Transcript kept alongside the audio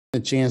a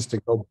chance to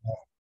go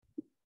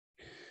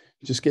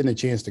just getting a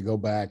chance to go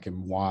back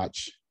and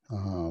watch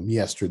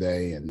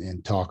yesterday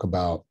and talk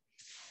about,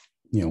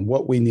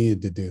 what we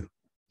needed to do.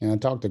 And I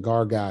talked to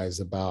our guys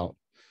about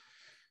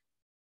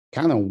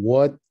kind of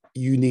what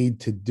you need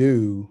to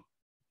do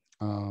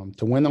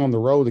to win on the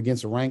road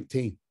against a ranked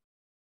team.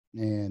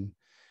 And,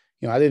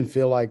 I didn't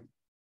feel like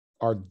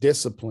our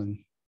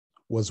discipline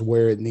was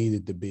where it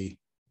needed to be,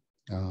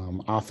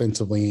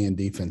 offensively and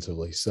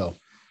defensively. So,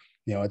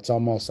 it's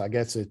almost, I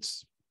guess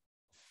it's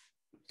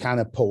kind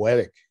of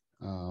poetic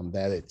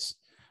that it's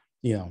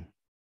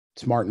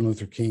Martin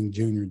Luther King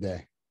Jr.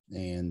 Day.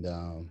 And,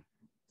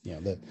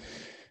 that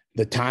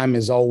the time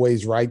is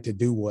always right to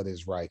do what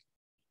is right.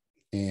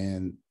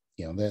 And,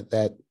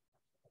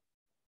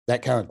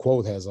 that kind of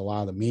quote has a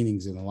lot of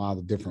meanings in a lot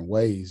of different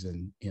ways.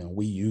 And,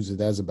 we use it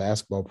as a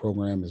basketball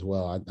program as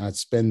well. I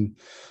spend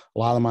a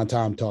lot of my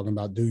time talking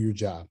about do your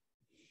job.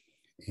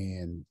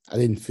 And I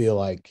didn't feel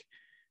like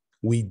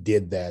we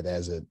did that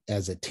as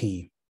a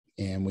team.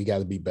 And we got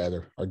to be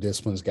better. Our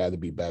discipline's got to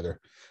be better.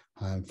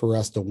 For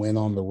us to win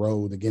on the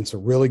road against a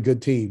really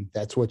good team,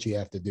 that's what you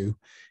have to do.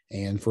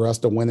 And for us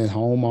to win at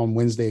home on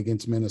Wednesday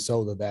against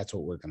Minnesota, that's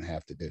what we're going to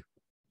have to do.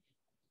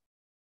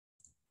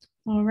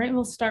 All right,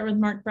 we'll start with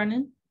Mark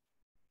Brennan.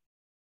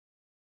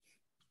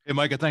 Hey,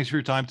 Micah, thanks for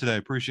your time today.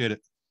 Appreciate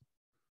it.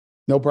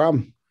 No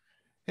problem.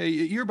 Hey,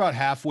 you're about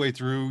halfway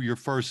through your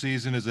first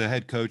season as a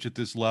head coach at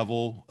this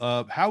level.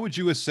 How would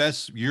you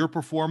assess your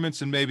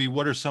performance, and maybe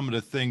what are some of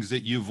the things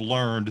that you've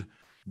learned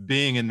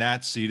being in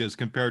that seat as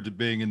compared to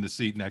being in the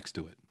seat next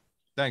to it?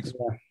 Thanks.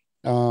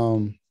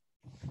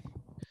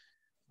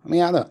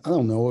 Yeah. I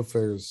don't know if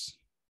there's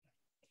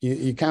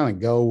you kind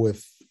of go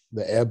with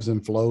the ebbs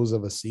and flows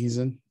of a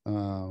season.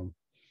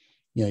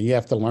 You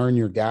have to learn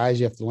your guys,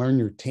 you have to learn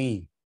your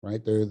team, right?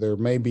 There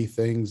may be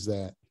things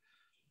that,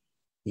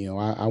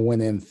 I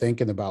went in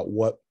thinking about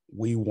what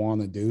we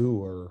want to do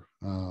or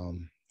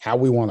how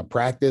we want to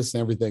practice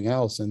and everything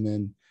else. And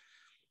then,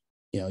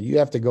 you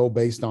have to go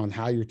based on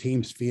how your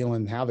team's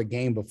feeling, how the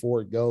game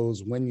before it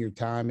goes, when your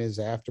time is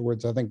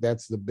afterwards. I think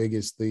that's the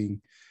biggest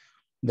thing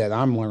that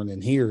I'm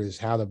learning here is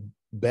how to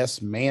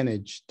best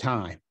manage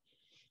time,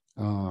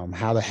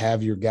 how to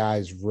have your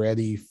guys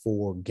ready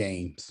for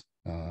games.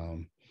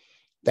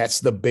 That's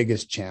the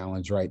biggest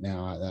challenge right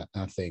now,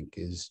 I think,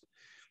 is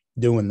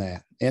doing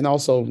that. And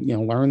also,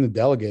 learn to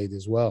delegate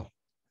as well.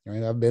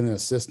 Right? I've been an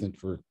assistant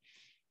for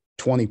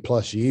 20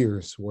 plus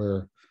years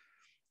where,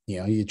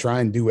 you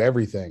try and do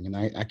everything, and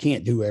I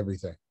can't do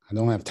everything. I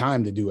don't have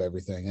time to do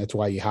everything. That's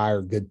why you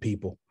hire good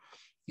people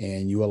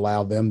and you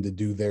allow them to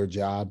do their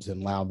jobs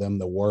and allow them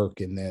to work.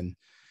 And then,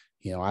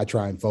 I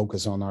try and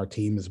focus on our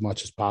team as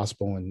much as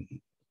possible and,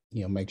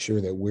 make sure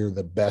that we're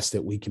the best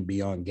that we can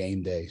be on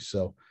game day.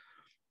 So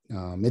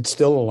it's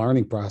still a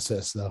learning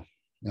process though.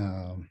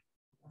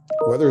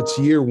 Whether it's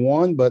year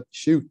one, but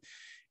shoot,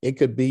 it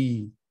could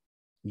be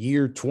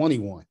year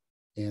 21.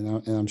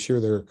 And I'm sure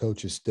there are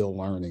coaches still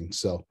learning.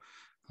 So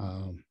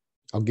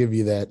I'll give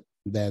you that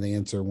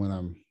answer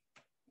when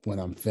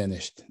I'm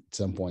finished at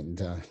some point in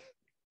time.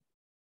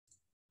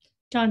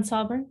 John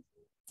Sauber.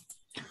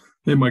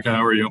 Hey, Micah,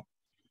 how are you?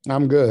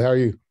 I'm good. How are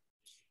you?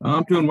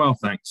 I'm doing well,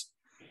 thanks.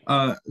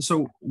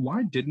 So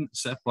why didn't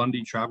Seth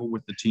Lundy travel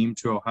with the team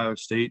to Ohio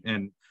State,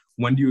 and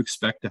when do you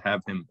expect to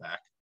have him back?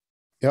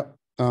 Yep.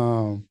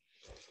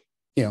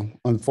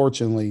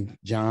 Unfortunately,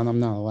 John, I'm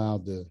not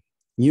allowed to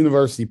 –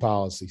 university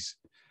policies.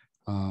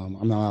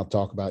 I'm not allowed to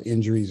talk about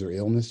injuries or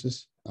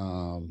illnesses.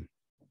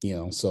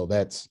 So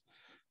that's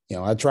 –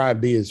 I try to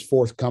be as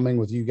forthcoming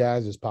with you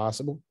guys as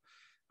possible.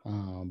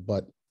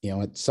 But,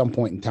 at some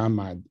point in time,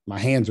 my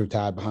hands are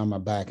tied behind my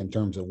back in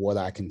terms of what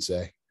I can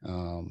say.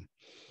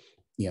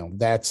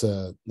 That's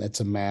a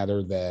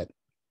matter that,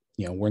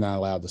 we're not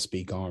allowed to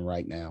speak on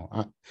right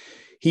now.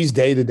 He's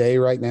day-to-day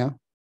right now.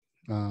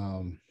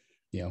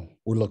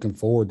 We're looking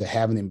forward to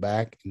having him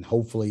back, and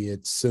hopefully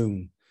it's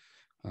soon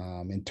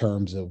in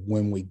terms of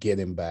when we get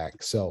him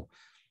back. So,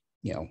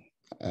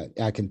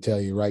 I can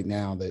tell you right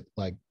now that,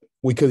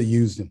 we could have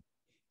used him.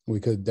 We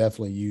could have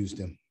definitely used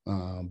him.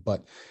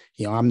 But,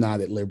 I'm not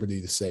at liberty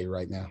to say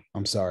right now.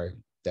 I'm sorry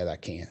that I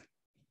can't.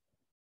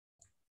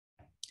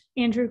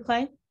 Andrew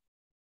Clay.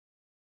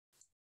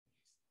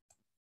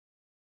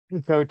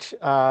 Coach,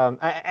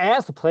 I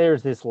asked the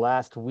players this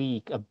last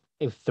week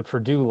if the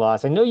Purdue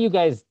loss. I know you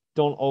guys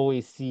don't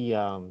always see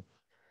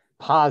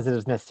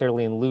positives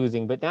necessarily in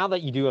losing, but now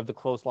that you do have the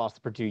close loss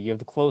to Purdue, you have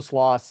the close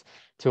loss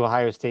to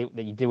Ohio State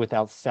that you did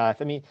without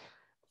Seth. I mean,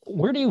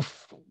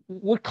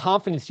 what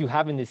confidence do you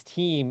have in this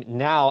team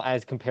now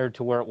as compared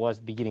to where it was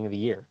at the beginning of the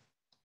year?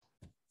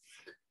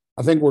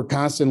 I think we're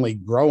constantly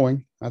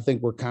growing. I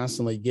think we're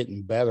constantly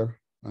getting better.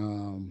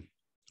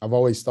 I've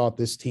always thought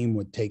this team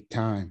would take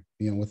time,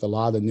 with a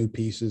lot of new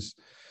pieces,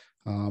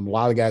 a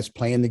lot of guys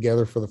playing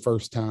together for the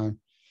first time,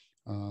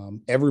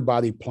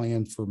 everybody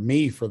playing for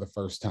me for the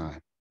first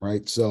time,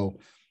 right? So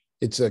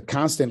it's a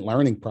constant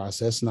learning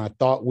process, and I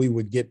thought we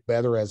would get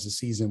better as the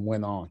season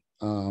went on.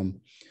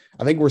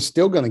 I think we're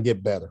still going to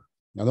get better.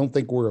 I don't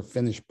think we're a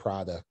finished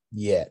product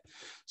yet.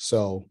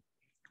 So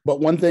But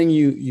one thing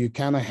you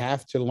kind of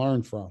have to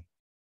learn from,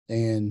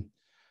 and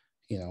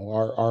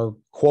our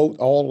quote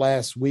all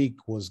last week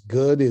was,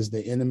 good is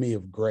the enemy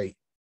of great.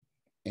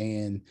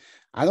 And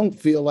I don't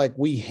feel like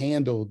we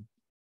handled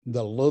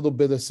the little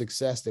bit of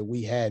success that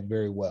we had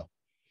very well.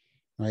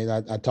 Right.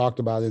 I talked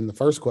about in the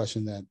first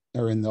question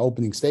in the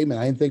opening statement,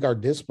 I didn't think our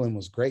discipline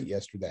was great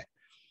yesterday.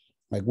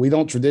 Like, we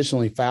don't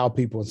traditionally foul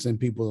people and send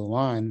people to the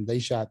line. They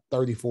shot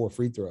 34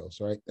 free throws,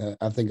 right?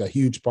 I think a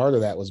huge part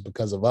of that was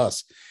because of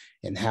us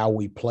and how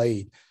we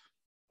played.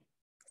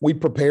 We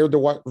prepared the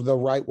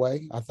right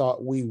way. I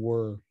thought we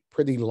were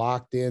pretty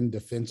locked in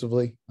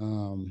defensively.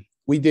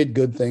 We did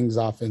good things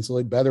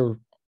offensively, better,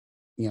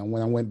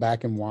 when I went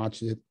back and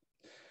watched it,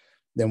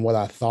 than what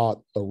I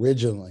thought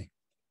originally.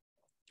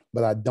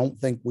 But I don't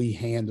think we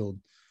handled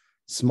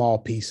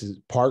small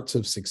parts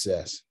of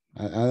success.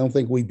 I don't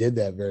think we did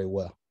that very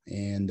well.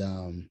 And,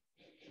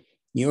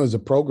 as a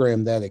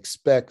program that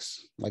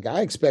expects,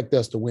 I expect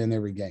us to win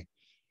every game.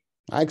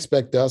 I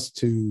expect us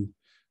to,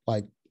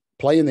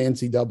 play in the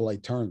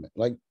NCAA tournament,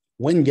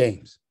 win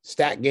games,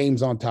 stack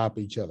games on top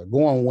of each other,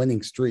 go on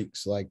winning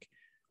streaks.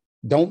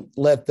 Don't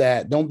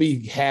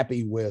be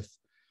happy with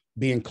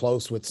being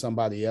close with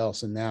somebody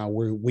else. And now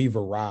we've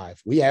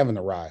arrived. We haven't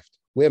arrived.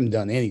 We haven't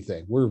done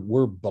anything.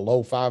 We're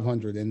below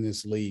 500 in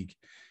this league.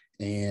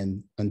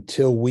 And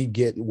until we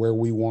get where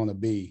we want to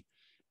be,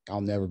 I'll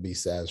never be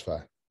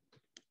satisfied.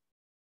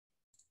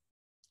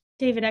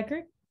 David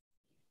Eckert.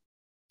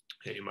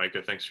 Hey,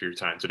 Micah, thanks for your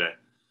time today.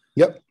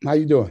 Yep. How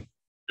you doing?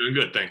 Doing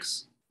good,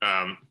 thanks.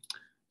 I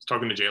was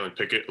talking to Jalen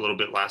Pickett a little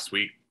bit last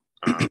week.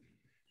 He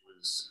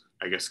was,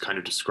 I guess, kind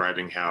of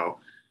describing how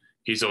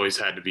he's always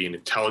had to be an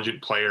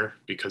intelligent player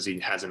because he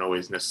hasn't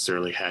always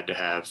necessarily had to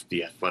have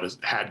the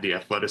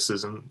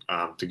athleticism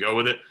to go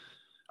with it.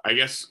 I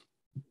guess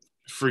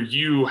for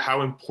you,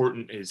 how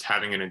important is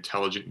having an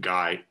intelligent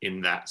guy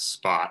in that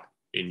spot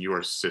in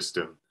your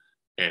system?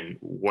 And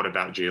what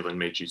about Jalen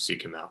made you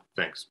seek him out?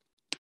 Thanks.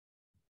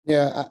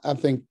 Yeah, I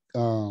think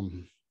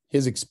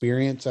his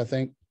experience,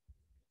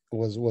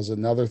 was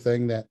another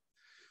thing that,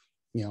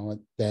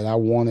 that I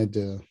wanted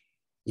to,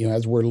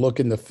 as we're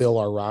looking to fill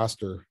our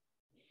roster,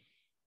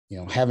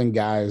 having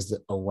guys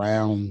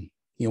around,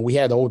 we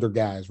had older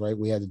guys, right?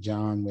 We had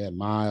John, we had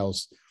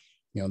Miles,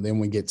 then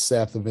we get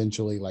Seth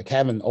eventually.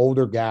 Having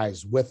older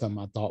guys with them,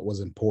 I thought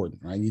was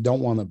important, right? You don't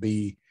want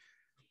to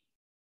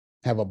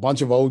have a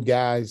bunch of old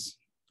guys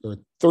or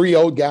 3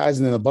 old guys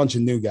and then a bunch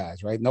of new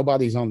guys, right?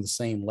 Nobody's on the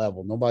same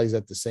level. Nobody's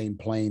at the same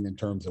plane in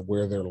terms of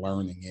where their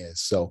learning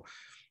is. So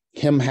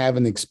him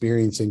having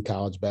experience in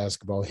college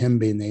basketball, him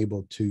being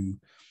able to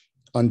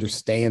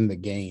understand the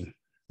game,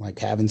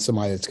 having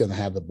somebody that's going to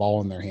have the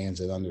ball in their hands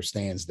that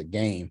understands the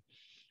game.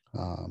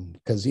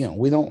 Because,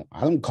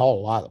 I don't call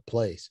a lot of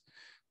plays.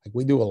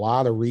 We do a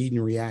lot of read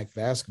and react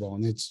basketball,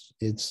 and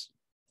it's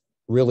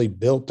really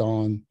built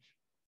on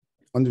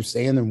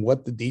understanding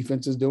what the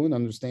defense is doing,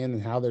 understanding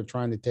how they're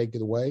trying to take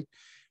it away,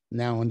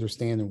 now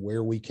understanding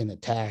where we can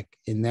attack,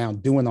 and now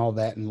doing all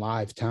that in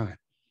live time.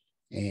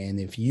 And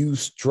if you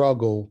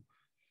struggle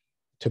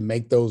to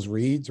make those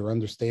reads or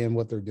understand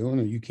what they're doing,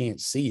 or you can't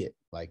see it,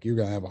 you're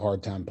going to have a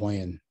hard time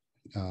playing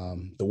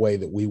the way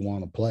that we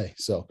want to play.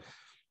 So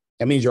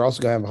that means you're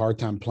also going to have a hard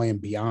time playing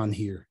beyond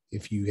here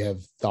if you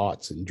have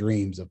thoughts and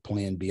dreams of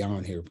playing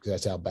beyond here, because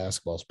that's how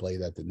basketball's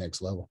played at the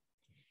next level.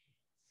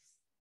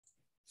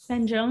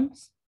 Ben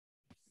Jones.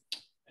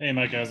 Hey,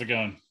 Mike, how's it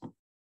going?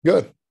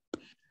 Good.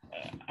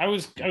 I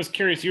was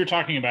curious. You were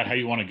talking about how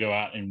you want to go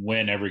out and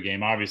win every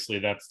game. Obviously,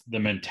 that's the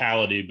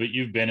mentality, but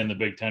you've been in the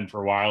Big Ten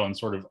for a while and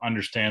sort of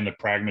understand the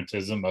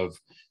pragmatism of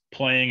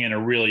playing in a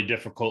really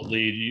difficult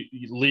league.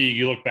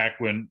 You look back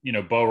when,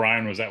 Bo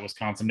Ryan was at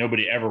Wisconsin,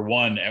 nobody ever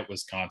won at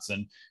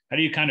Wisconsin. How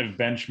do you kind of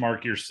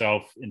benchmark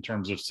yourself in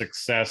terms of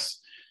success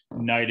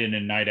night in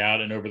and night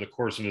out and over the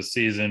course of a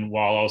season,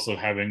 while also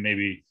having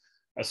maybe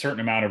a certain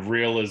amount of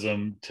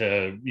realism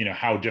to,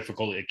 how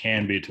difficult it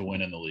can be to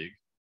win in the league?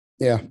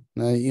 Yeah.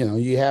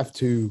 You have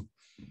to,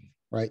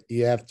 right.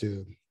 You have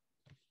to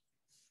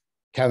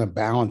kind of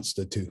balance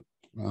the two.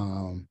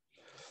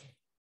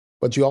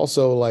 But you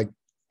also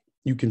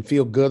you can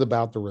feel good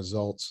about the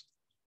results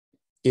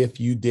if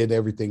you did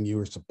everything you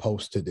were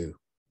supposed to do,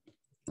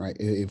 right?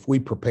 If we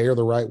prepare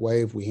the right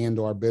way, if we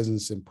handle our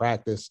business in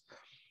practice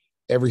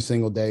every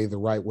single day the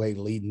right way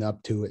leading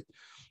up to it,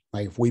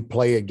 if we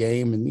play a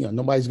game and,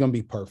 nobody's going to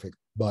be perfect,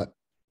 but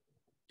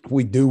if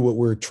we do what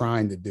we're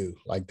trying to do,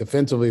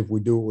 defensively, if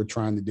we do what we're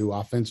trying to do,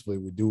 offensively,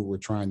 we do what we're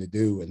trying to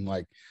do.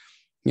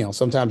 And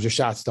sometimes your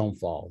shots don't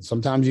fall.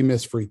 Sometimes you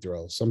miss free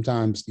throws.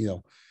 Sometimes,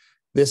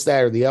 this,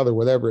 that, or the other,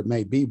 whatever it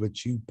may be,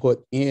 but you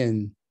put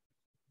in,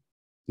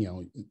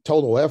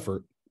 total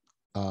effort,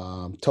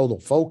 total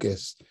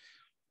focus,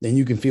 then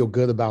you can feel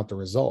good about the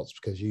results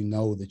because you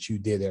know that you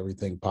did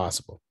everything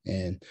possible.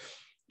 And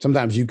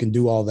sometimes you can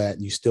do all that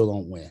and you still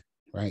don't win,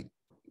 right?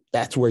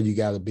 That's where you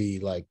got to be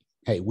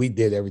hey, we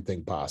did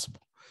everything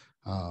possible.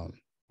 I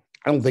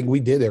don't think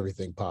we did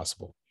everything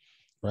possible,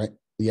 right,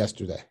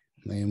 yesterday.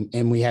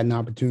 And we had an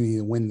opportunity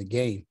to win the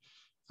game.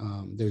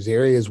 There's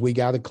areas we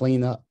got to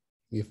clean up.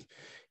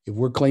 if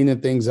we're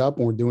cleaning things up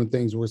and we're doing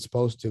things we're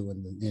supposed to,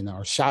 and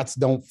our shots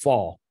don't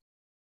fall,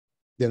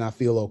 then I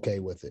feel okay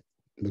with it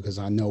because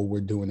I know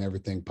we're doing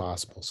everything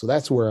possible. So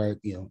that's where,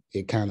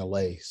 it kind of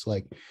lays.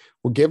 Like,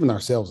 we're giving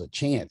ourselves a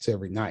chance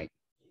every night,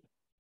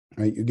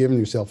 right? You're giving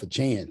yourself a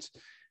chance.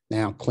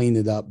 Now clean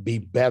it up, be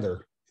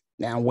better.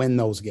 Now win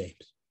those games.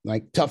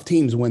 Like, tough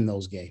teams win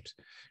those games,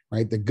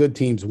 right? The good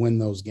teams win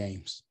those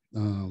games.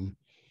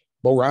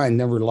 Bo Ryan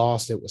never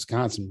lost at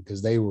Wisconsin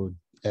because they were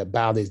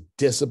about as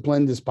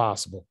disciplined as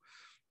possible.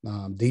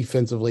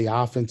 Defensively,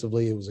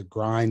 offensively, it was a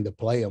grind to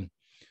play them.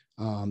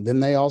 Then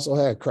they also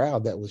had a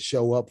crowd that would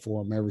show up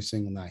for them every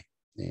single night.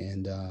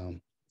 And,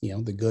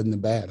 the good and the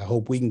bad. I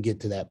hope we can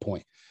get to that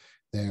point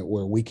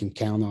where we can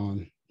count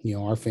on,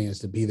 our fans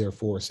to be there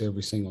for us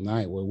every single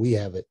night, where we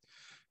have it.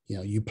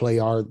 You play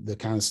the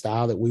kind of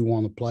style that we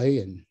want to play,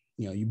 and,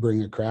 you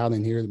bring a crowd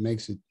in here that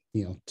makes it,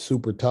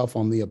 super tough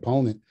on the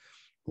opponent.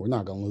 We're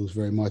not going to lose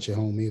very much at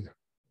home either.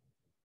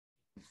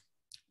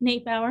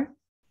 Nate Bauer.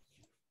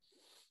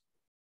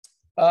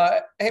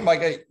 Hey,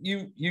 Micah,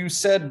 you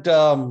said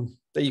that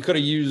you could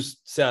have used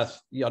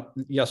Seth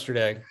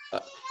yesterday.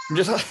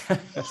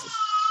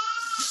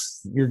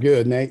 You're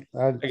good, Nate.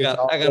 I got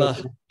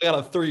a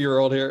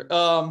 3-year-old here.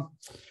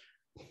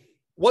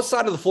 What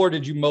side of the floor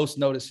did you most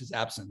notice his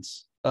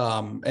absence?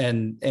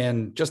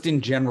 And just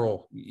in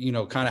general,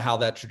 kind of how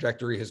that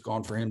trajectory has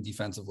gone for him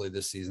defensively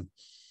this season.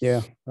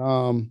 Yeah.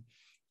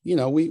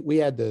 We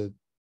had to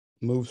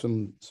move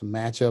some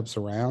matchups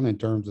around in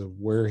terms of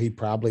where he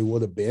probably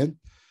would have been.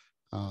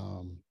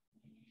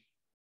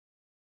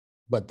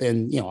 But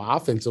then,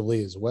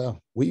 offensively as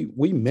well,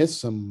 we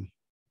missed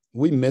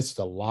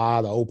a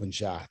lot of open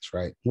shots,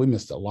 right? We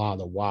missed a lot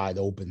of wide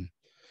open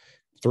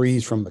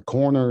threes from the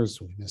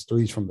corners. We missed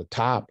threes from the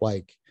top.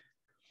 Like,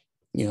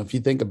 if you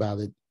think about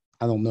it,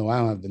 I don't know, I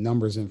don't have the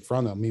numbers in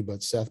front of me,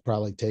 but Seth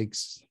probably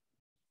takes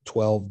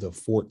 12 to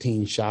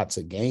 14 shots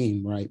a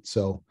game, right?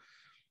 So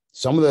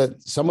some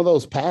of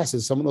those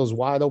passes, some of those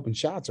wide open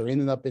shots are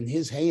ending up in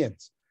his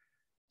hands.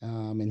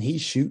 And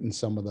he's shooting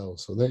some of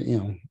those. So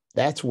that,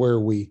 that's where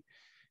we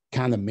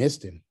kind of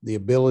missed him. The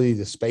ability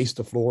to space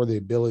the floor, the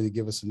ability to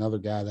give us another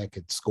guy that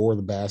could score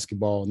the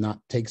basketball, not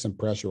take some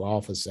pressure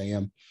off of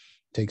Sam,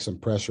 take some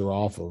pressure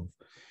off of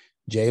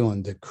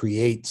Jalen to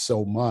create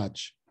so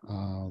much.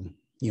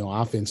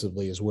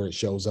 Offensively is where it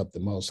shows up the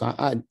most.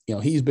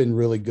 He's been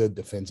really good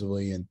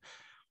defensively, and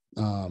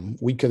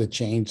we could have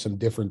changed some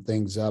different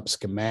things up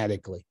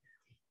schematically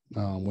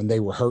when they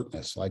were hurting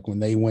us. Like, when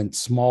they went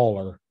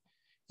smaller,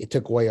 it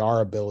took away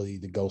our ability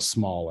to go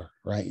smaller,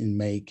 right, and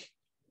make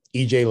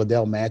E.J.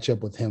 Liddell match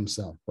up with him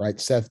some, right?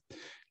 Seth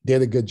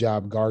did a good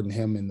job guarding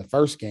him in the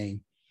first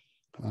game,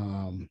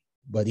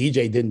 but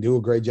E.J. didn't do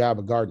a great job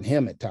of guarding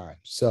him at times.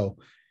 So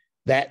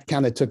that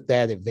kind of took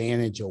that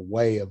advantage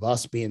away of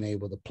us being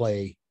able to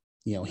play,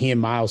 he and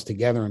Miles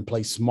together and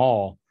play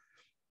small.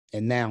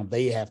 And now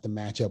they have to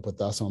match up with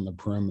us on the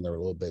perimeter a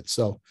little bit.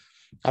 So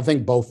I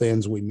think both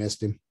ends we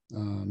missed him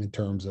in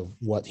terms of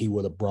what he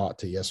would have brought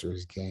to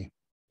yesterday's game.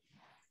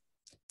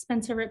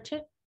 Spencer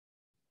Ripchett.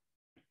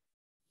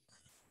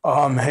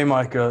 Hey,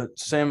 Micah,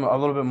 same, a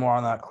little bit more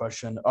on that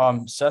question.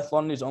 Seth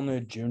Lundy's only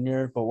a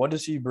junior, but what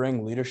does he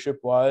bring leadership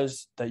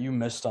wise that you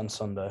missed on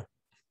Sunday?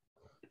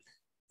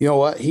 You know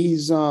what?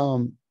 He's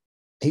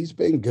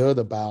been good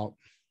about,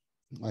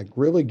 like,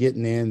 really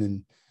getting in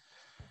and,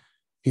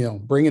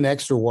 bringing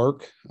extra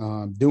work,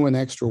 doing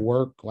extra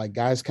work. Like,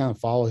 guys kind of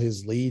follow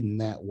his lead in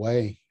that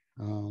way.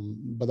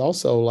 But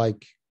also,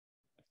 like,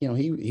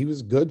 he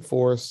was good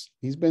for us.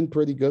 He's been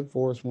pretty good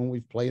for us when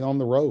we've played on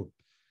the road.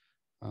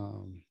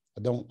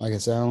 Like I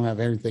said, I don't have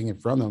everything in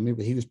front of me,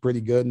 but he was pretty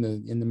good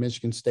in the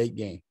Michigan State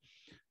game.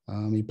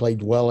 He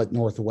played well at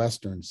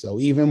Northwestern. So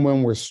even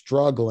when we're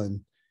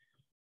struggling,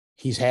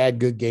 he's had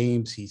good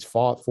games. He's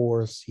fought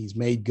for us. He's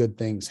made good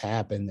things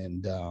happen.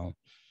 And,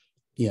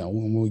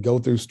 when we go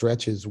through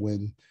stretches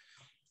when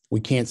we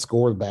can't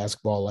score the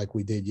basketball like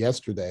we did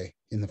yesterday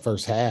in the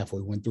first half,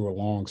 we went through a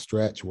long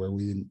stretch where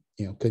we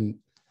didn't,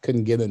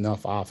 couldn't get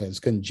enough offense,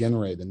 couldn't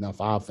generate enough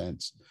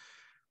offense.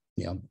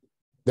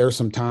 There's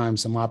some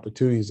times, some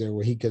opportunities there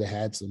where he could have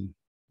had some,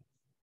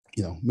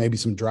 maybe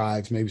some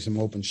drives, maybe some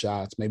open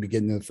shots, maybe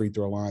getting to the free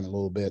throw line a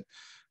little bit,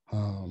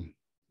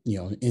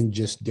 in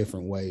just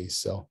different ways.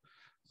 So,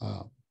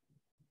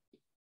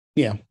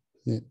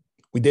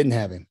 we didn't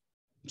have him.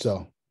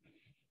 So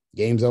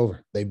game's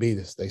over. They beat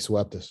us. They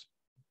swept us.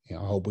 I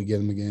hope we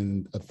get him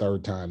again a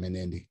third time in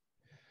Indy.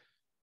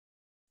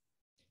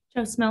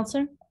 Joe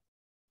Smeltzer.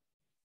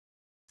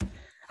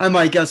 Hi,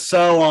 Micah.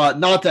 So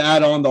not to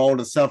add on to all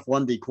the Seth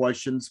Lundy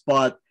questions,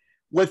 but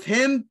with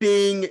him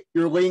being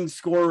your leading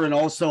scorer and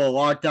also a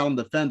lockdown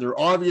defender,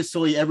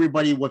 obviously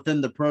everybody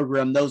within the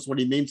program knows what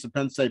he means to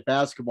Penn State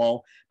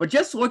basketball. But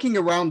just looking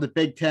around the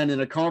Big Ten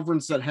in a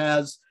conference that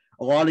has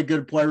a lot of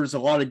good players, a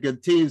lot of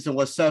good teams, and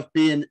with Seth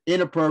being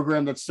in a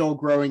program that's still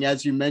growing,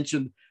 as you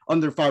mentioned,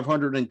 under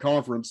 500 in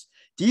conference,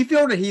 do you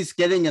feel that he's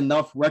getting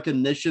enough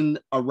recognition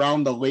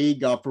around the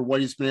league for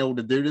what he's been able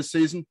to do this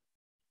season?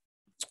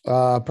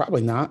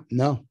 Probably not.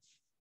 No.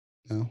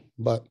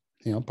 But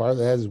part of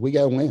that is we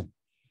got to win,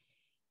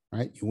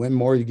 right? You win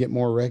more, you get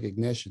more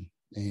recognition.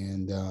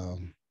 And,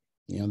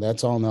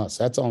 that's on us.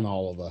 That's on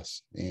all of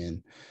us.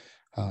 And,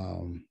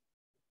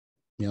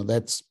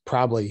 that's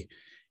probably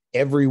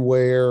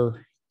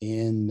everywhere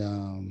in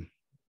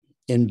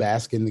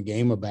the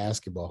game of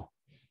basketball.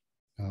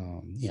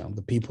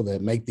 The people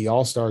that make the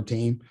all-star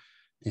team,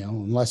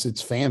 unless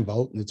it's fan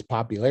vote and it's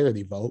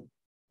popularity vote,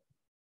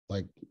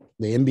 like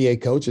the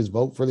NBA coaches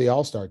vote for the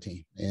all-star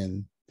team.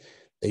 And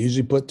they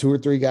usually put 2 or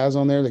 3 guys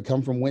on there that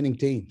come from winning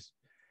teams.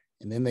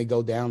 And then they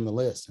go down the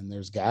list, and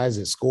there's guys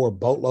that score a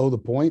boatload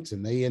of points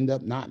and they end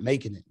up not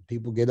making it.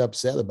 People get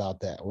upset about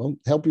that. Well,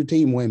 help your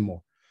team win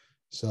more.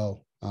 So,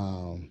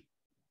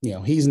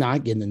 he's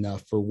not getting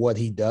enough for what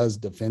he does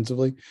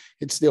defensively.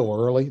 It's still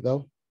early,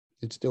 though.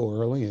 It's still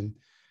early. And,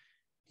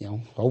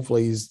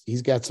 hopefully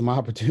he's got some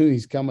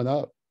opportunities coming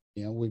up.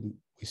 We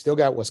still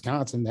got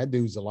Wisconsin. That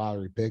dude's a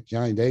lottery pick.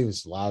 Johnny Davis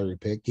is a lottery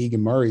pick.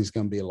 Keegan Murray's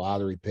going to be a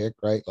lottery pick,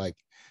 right? Like,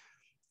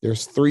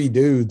 there's 3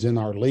 dudes in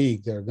our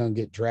league that are going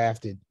to get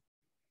drafted.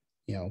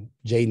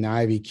 Jaden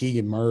Ivey,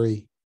 Keegan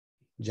Murray,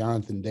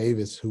 Jonathan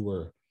Davis, who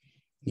are,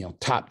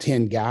 top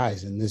 10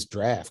 guys in this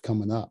draft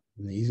coming up.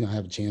 And he's going to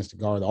have a chance to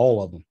guard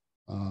all of them.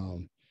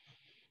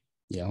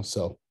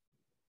 So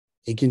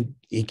he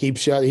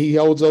keeps shut. He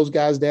holds those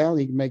guys down.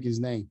 He can make his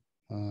name.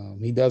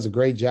 He does a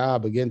great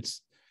job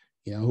against,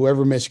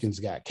 whoever Michigan's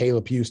got,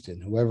 Caleb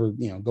Houston, whoever,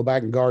 go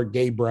back and guard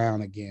Gabe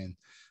Brown again.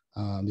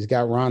 He's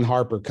got Ron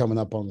Harper coming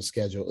up on the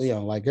schedule.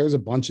 There's a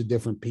bunch of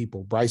different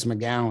people. Bryce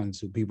McGowan's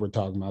who people are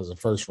talking about as a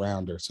first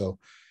rounder. So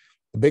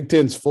the Big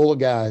Ten's full of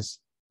guys,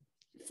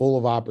 full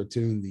of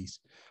opportunities.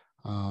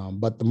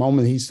 But the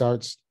moment he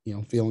starts,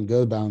 feeling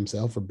good about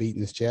himself or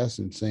beating his chest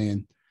and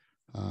saying,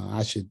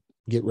 I should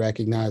get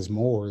recognized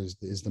more is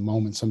the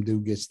moment some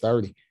dude gets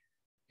 30.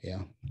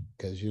 Yeah.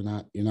 Because you're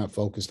not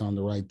focused on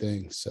the right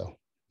things. So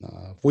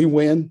if we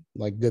win,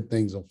 good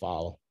things will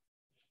follow.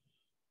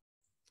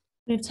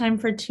 We have time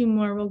for 2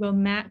 more. We'll go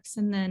Max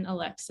and then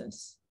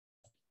Alexis.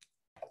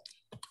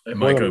 Hey,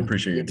 Micah,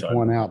 appreciate your time.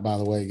 One out, by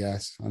the way,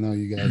 guys. I know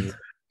you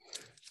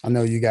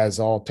guys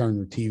all turned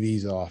your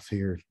TVs off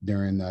here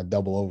during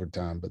double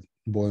overtime, but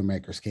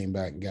Boilermakers came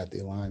back and got the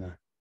Illini.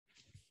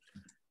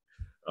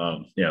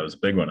 Yeah, it was a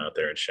big one out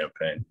there in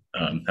Champaign.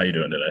 How you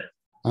doing today?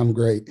 I'm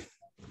great.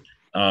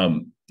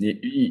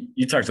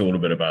 You talked a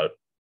little bit about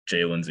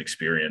Jalen's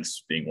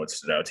experience being what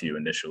stood out to you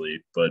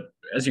initially, but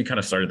as you kind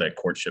of started that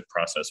courtship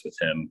process with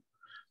him,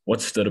 what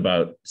stood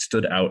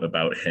out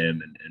about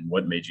him, and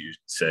what made you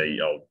say,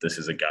 "Oh, this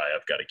is a guy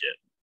I've got to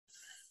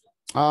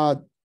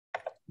get"?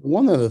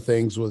 One of the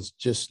things was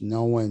just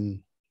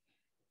knowing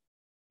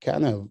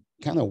kind of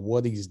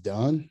what he's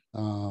done.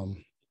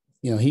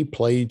 He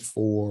played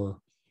for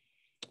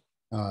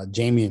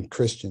Jamie and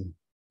Christian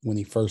when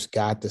he first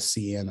got to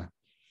Siena,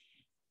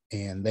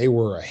 and they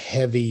were a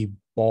heavy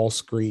ball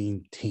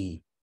screen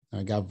team.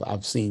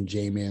 I've seen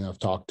Jamie and I've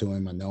talked to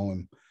him. I know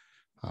him.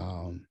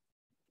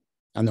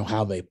 I know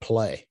how they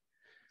play.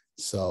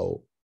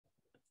 So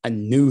I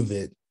knew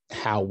that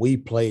how we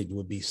played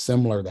would be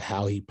similar to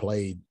how he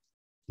played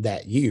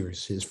that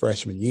year's his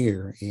freshman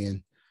year.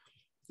 And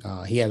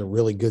he had a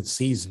really good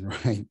season,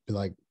 right?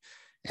 Like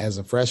as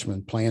a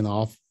freshman playing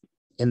off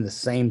in the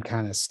same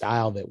kind of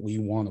style that we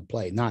want to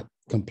play, not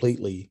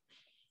completely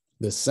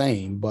the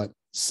same, but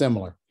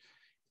similar.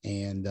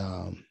 And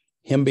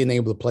him being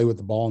able to play with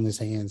the ball in his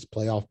hands,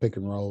 play off pick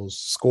and rolls,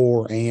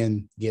 score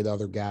and get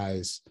other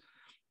guys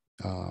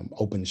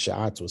open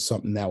shots was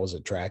something that was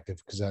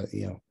attractive because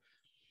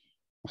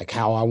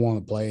how I want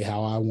to play,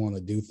 how I want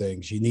to do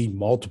things. You need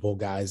multiple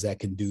guys that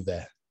can do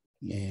that.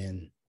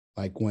 And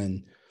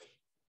when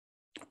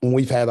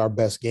we've had our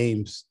best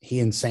games,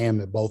 he and Sam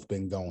have both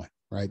been going,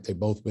 right? They've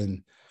both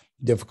been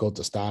difficult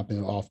to stop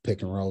and off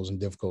pick and rolls and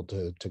difficult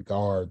to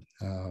guard.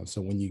 So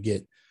when you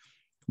get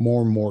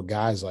more and more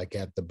guys like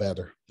that, the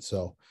better.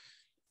 So,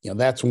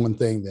 that's one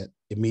thing that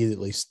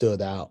immediately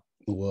stood out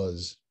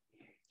was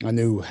I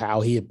knew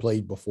how he had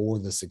played before,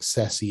 the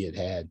success he had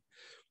had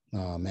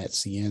at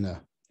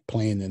Siena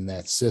playing in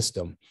that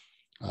system.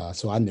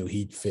 So I knew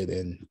he'd fit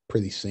in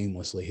pretty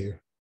seamlessly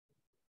here.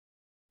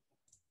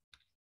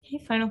 Okay,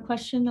 final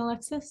question,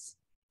 Alexis.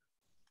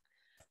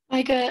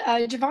 Micah,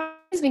 Javon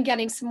has been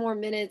getting some more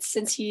minutes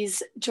since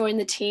he's joined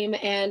the team,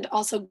 and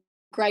also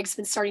Greg's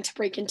been starting to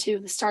break into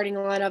the starting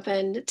lineup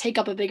and take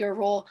up a bigger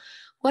role.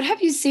 What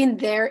have you seen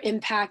their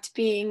impact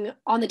being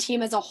on the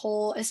team as a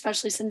whole,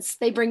 especially since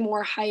they bring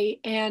more height?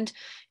 And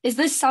is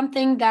this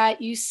something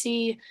that you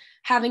see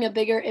having a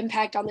bigger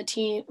impact on the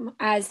team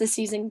as the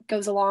season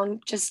goes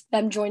along, just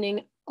them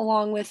joining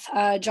along with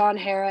John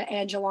Hara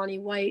and Jelani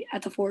White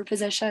at the forward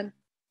position?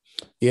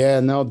 Yeah,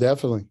 no,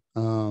 definitely.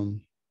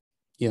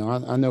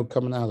 I know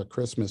coming out of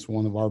Christmas,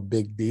 one of our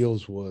big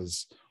deals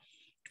was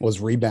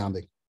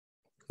rebounding.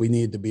 We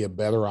needed to be a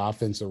better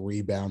offensive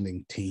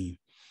rebounding team.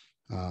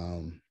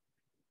 Our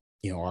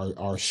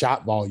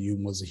shot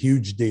volume was a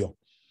huge deal,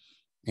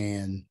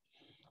 and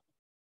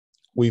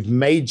we've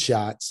made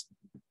shots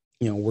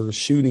we're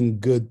shooting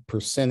good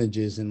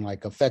percentages and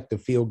like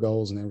effective field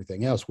goals and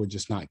everything else. We're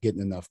just not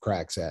getting enough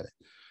cracks at it.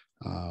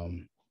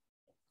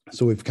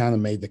 So we've kind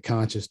of made the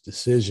conscious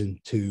decision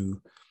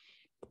to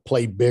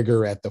play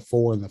bigger at the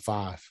 4 and the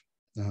 5.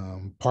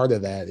 Part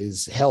of that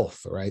is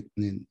health, right?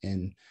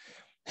 And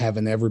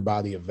having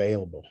everybody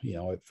available.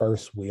 At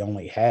first we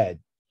only had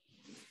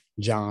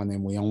John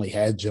and we only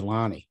had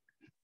Jelani.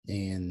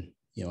 And,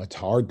 it's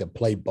hard to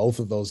play both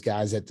of those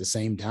guys at the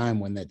same time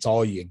when that's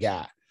all you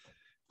got.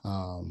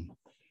 But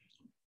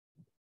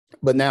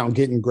now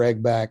getting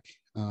Greg back,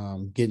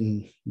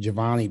 getting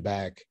Giovanni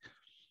back,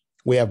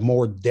 we have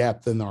more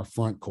depth in our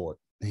front court.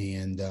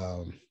 And,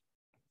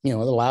 it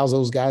allows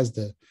those guys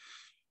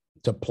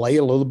to play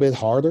a little bit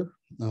harder.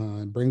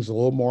 It brings a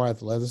little more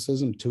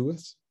athleticism to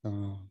us.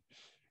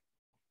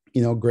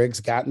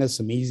 Greg's gotten us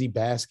some easy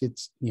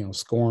baskets,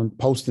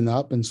 posting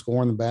up and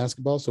scoring the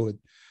basketball. So it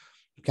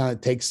kind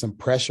of takes some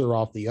pressure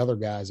off the other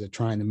guys that are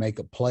trying to make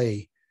a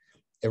play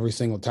every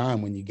single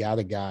time. When you got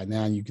a guy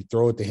now, you can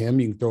throw it to him,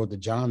 you can throw it to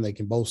John. They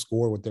can both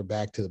score with their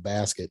back to the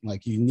basket.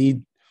 Like you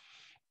need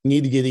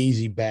to get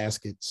easy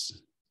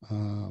baskets,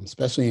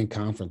 especially in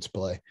conference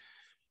play.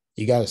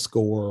 You got to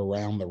score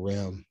around the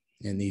rim.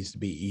 It needs to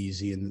be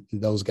easy, and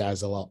those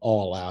guys all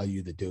allow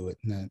you to do it.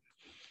 And that,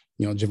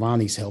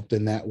 Giovanni's helped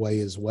in that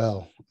way as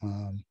well.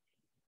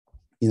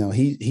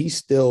 He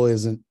still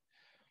isn't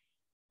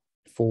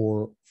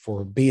for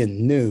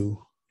being new.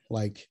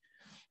 Like,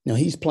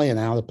 he's playing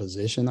out of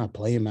position. I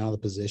play him out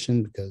of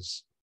position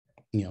because,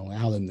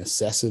 out of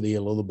necessity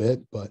a little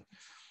bit, but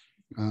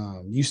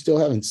you still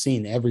haven't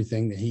seen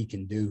everything that he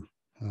can do.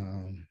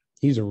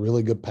 He's a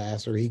really good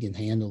passer. He can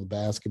handle the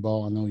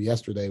basketball. I know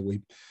yesterday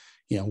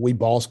we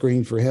ball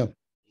screened for him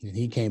and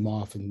he came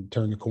off and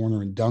turned the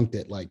corner and dunked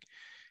it. Like,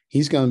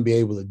 he's going to be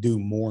able to do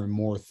more and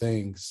more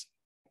things.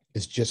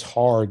 It's just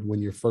hard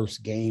when your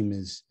first game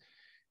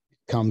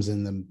comes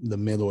in the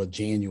middle of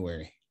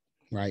January,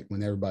 right?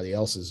 When everybody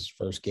else's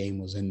first game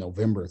was in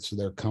November. So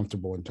they're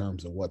comfortable in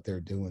terms of what they're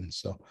doing.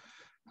 So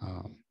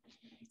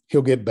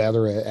he'll get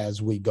better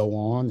as we go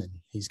on, and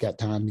he's got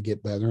time to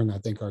get better. And I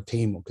think our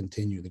team will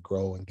continue to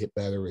grow and get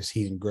better as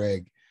he and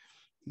Greg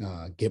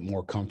get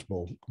more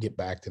comfortable, get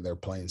back to their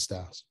playing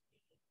styles.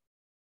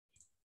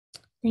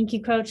 Thank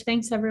you, Coach.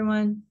 Thanks,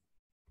 everyone.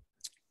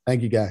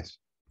 Thank you, guys.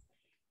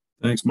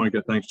 Thanks,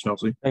 Micah. Thanks,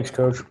 Chelsea. Thanks,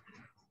 Coach.